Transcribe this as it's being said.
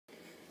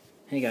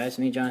Hey guys,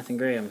 me Jonathan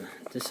Graham.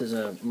 This is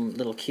a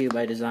little cube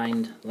I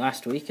designed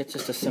last week. It's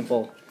just a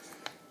simple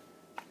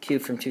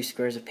cube from 2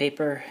 squares of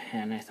paper,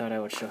 and I thought I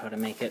would show how to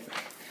make it.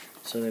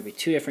 So there'll be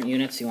 2 different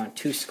units. You want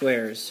 2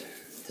 squares.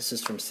 This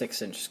is from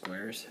 6-inch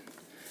squares.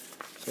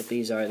 So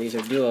these are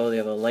duo. They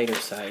have a lighter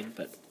side,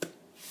 but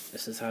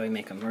this is how we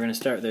make them. We're going to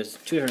start. There's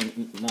 2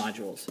 different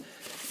modules.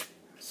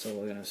 So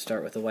we're going to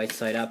start with the white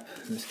side up.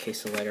 In this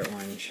case, the lighter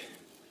orange.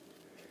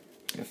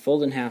 And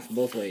fold in half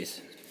both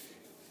ways,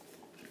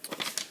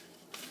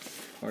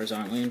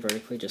 horizontally and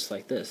vertically, just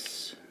like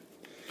this.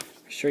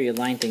 Make sure you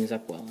line things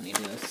up well when you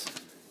do this.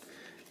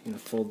 You're going to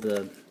fold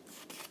the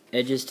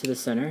edges to the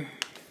center,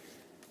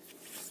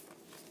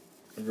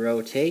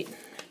 rotate,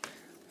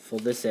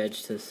 fold this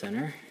edge to the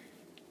center,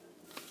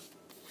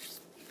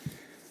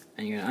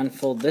 and you're going to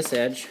unfold this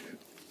edge,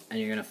 and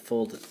you're going to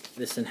fold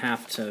this in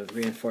half to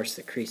reinforce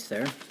the crease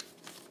there.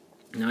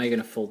 Now you're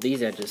going to fold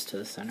these edges to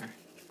the center.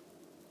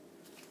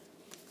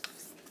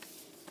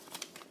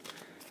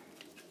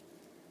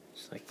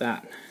 Like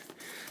that.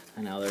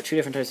 And now there are 2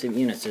 different types of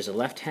units. There's a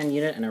left-hand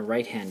unit and a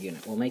right-hand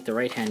unit. We'll make the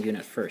right-hand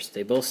unit first.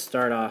 They both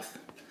start off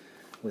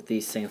with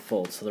these same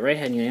folds. So the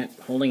right-hand unit,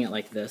 holding it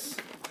like this,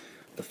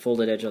 the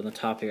folded edge on the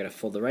top, you're going to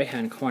fold the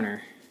right-hand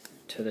corner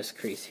to this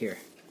crease here.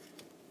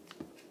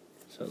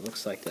 So it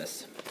looks like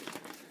this.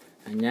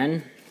 And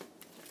then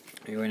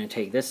you're going to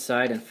take this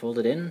side and fold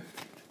it in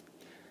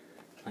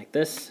like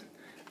this.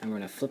 And we're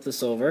going to flip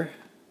this over.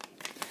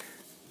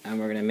 And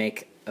we're going to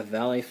make a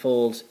valley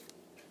fold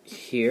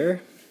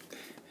here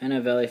and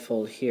a valley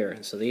fold here.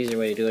 And so the easier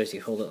way to do it is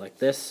you hold it like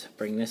this,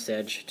 bring this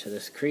edge to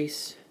this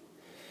crease,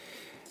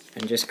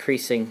 and just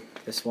creasing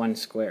this one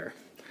square.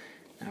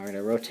 Now we're going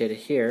to rotate it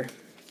here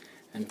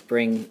and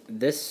bring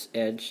this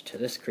edge to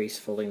this crease,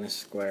 folding this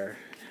square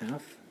in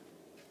half.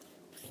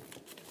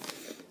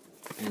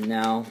 And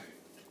now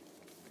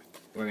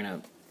we're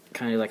going to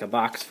kind of like a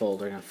box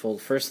fold. We're going to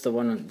fold first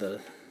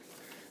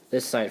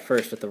this side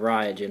first with the raw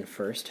edge in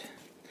first,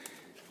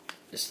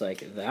 just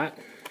like that.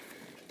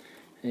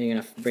 And you're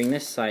going to bring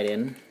this side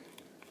in.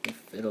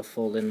 It'll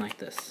fold in like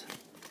this.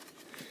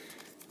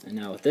 And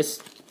now with this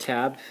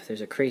tab,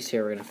 there's a crease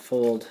here. We're going to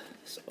fold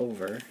this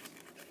over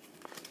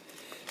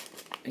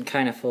and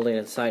kind of fold it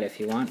inside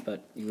if you want,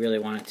 but you really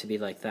want it to be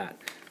like that.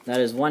 That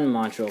is one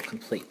module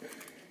complete.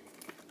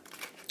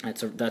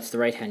 That's the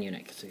right-hand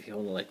unit. So if you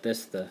hold it like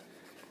this,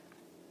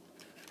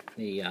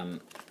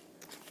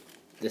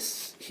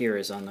 this here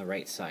is on the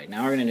right side.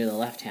 Now we're going to do the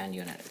left-hand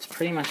unit. It's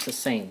pretty much the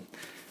same.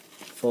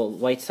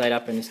 Fold white side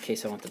up. In this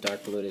case I want the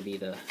dark blue to be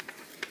the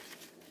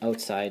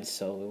outside,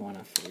 so we want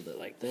to fold it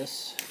like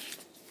this,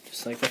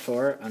 just like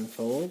before.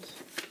 Unfold,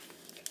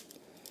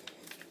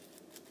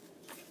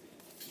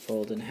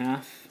 fold in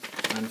half,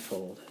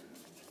 unfold,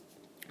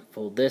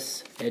 fold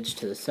this edge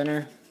to the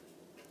center,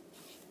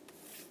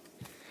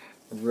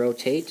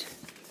 rotate,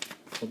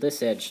 fold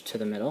this edge to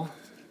the middle,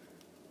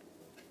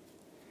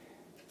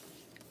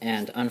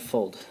 and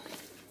unfold.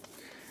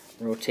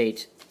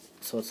 Rotate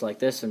so it's like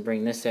this, and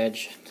bring this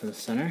edge to the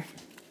center.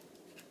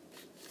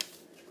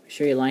 Make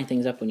sure you line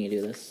things up when you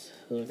do this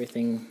so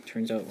everything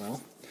turns out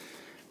well.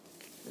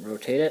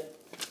 Rotate it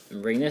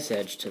and bring this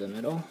edge to the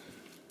middle.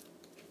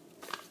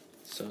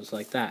 So it's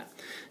like that.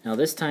 Now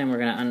this time we're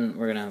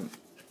gonna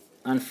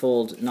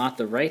unfold not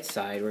the right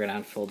side, we're gonna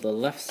unfold the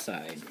left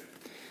side.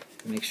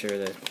 Make sure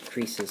the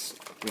crease is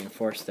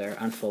reinforced there.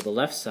 Unfold the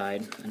left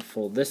side and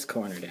fold this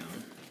corner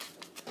down.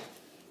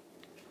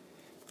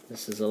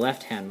 This is the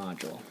left-hand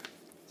module.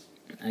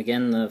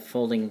 Again, the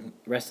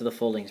rest of the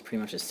folding is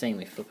pretty much the same.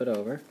 We flip it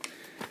over,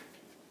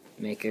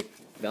 make a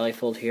valley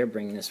fold here,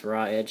 bring this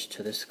raw edge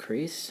to this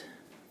crease,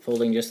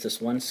 folding just this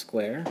one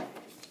square.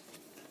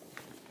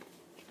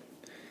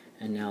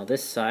 And now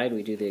this side,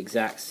 we do the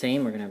exact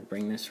same. We're going to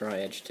bring this raw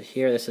edge to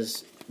here. This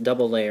is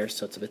double layer,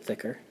 so it's a bit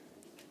thicker.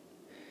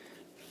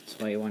 That's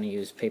why you want to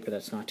use paper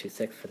that's not too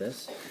thick for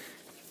this.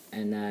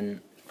 And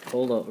then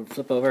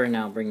flip over, and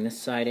now bring this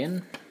side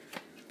in,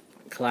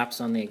 collapse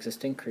on the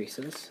existing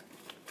creases,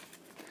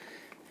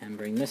 and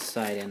bring this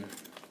side in,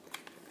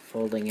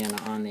 folding in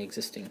on the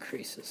existing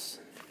creases.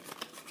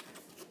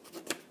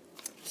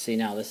 See,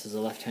 now this is the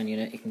left-hand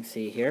unit. You can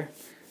see here,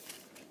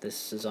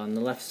 this is on the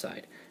left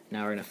side.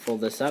 Now we're going to fold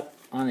this up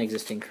on the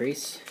existing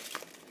crease.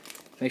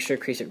 Make sure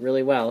to crease it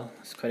really well.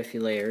 There's quite a few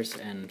layers,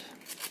 and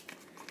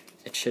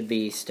it should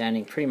be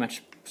standing pretty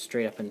much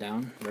straight up and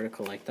down,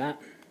 vertical like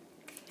that.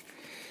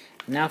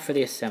 Now for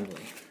the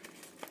assembly.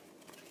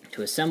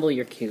 To assemble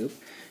your cube,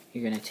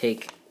 you're going to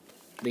take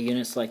the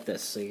units like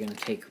this. So you're going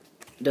to take,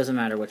 it doesn't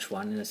matter which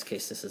one, in this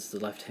case this is the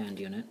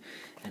left-hand unit,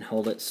 and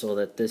hold it so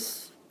that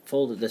this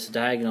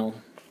diagonal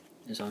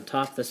is on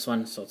top, this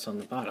one, so it's on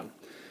the bottom.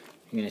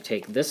 You're going to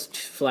take this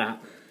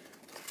flap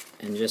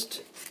and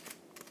just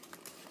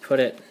put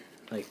it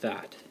like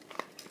that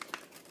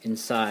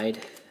inside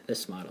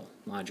this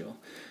module.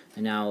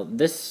 And now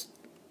this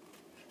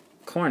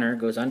corner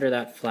goes under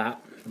that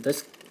flap,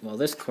 this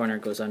corner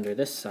goes under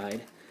this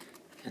side,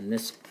 and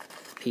this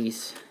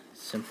piece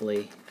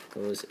simply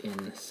goes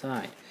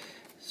inside.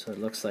 So it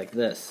looks like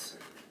this.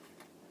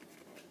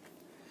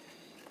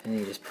 And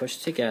you just push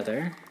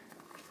together,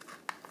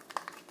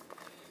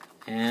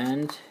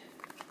 and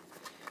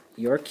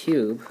your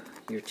cube,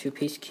 your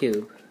two-piece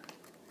cube,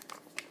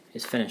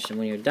 is finished. And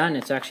when you're done,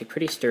 it's actually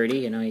pretty sturdy.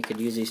 You know, you could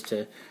use these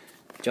to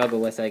juggle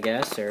with, I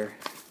guess, or,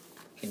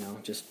 you know,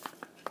 just,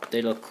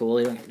 they look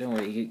cool.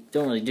 You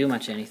don't really do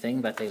much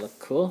anything, but they look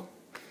cool.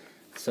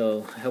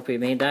 So I hope you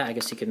made that. I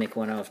guess you could make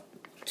one of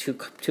two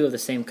of the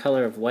same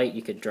color of white.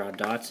 You could draw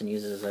dots and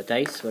use it as a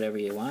dice, whatever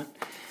you want.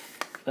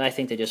 But I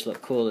think they just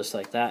look cool just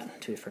like that,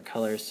 two different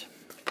colors.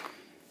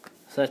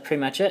 So that's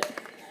pretty much it,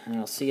 and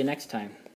I'll see you next time.